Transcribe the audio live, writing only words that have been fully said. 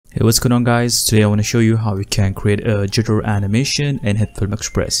Hey, what's going on guys? Today I want to show you how you can create a jitter animation in Hitfilm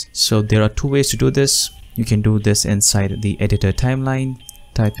Express. So there are two ways to do this. You can do this inside the editor timeline.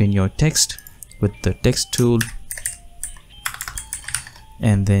 Type in your text with the text tool,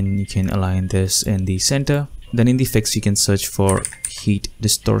 and then you can align this in the center. Then in the effects you can search for Heat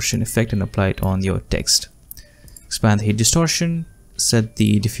Distortion effect and apply it on your text. Expand the Heat Distortion, set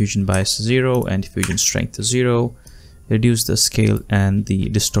the diffusion bias to 0 and diffusion strength to 0. Reduce the scale and the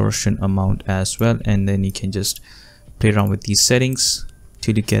distortion amount as well, and then you can just play around with these settings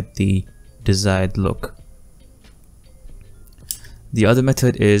till you get the desired look. The other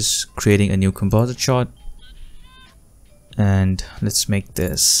method is creating a new composite shot, and let's make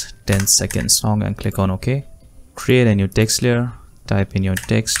this 10 seconds long and click on OK. Create a new text layer, type in your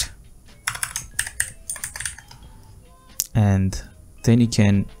text, and then you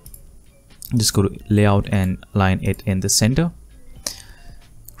can just go to layout and align it in the center.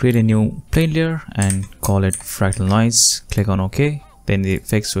 Create a new plane layer and call it Fractal Noise. Click on OK. Then the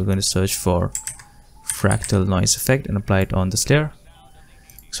effects, we're going to search for Fractal Noise effect and apply it on this layer.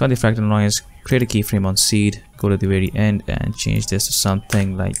 Expand the Fractal Noise, create a keyframe on seed, go to the very end and change this to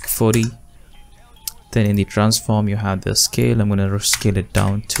something like 40. Then in the transform you have the scale. I'm going to scale it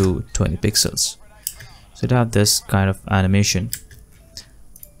down to 20 pixels. So to have this kind of animation.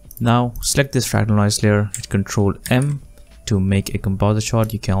 Now select this Fractal Noise layer, hit Ctrl M to make a composite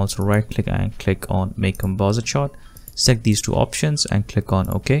shot. You can also right click and click on make composite shot. Select these two options and click on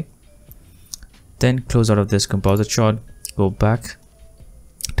OK. Then close out of this composite shot, go back,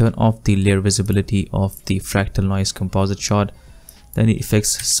 turn off the layer visibility of the Fractal Noise composite shot. Then the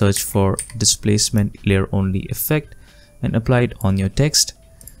effects, search for displacement layer only effect and apply it on your text.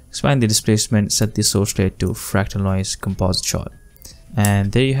 Expand the displacement, set the source layer to Fractal Noise composite shot.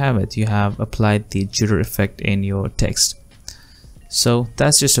 And there you have it. You have applied the jitter effect in your text. So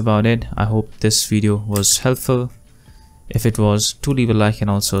that's just about it. I hope this video was helpful. If it was, do leave a like and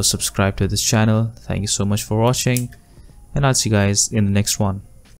also subscribe to this channel. Thank you so much for watching, and I'll see you guys in the next one.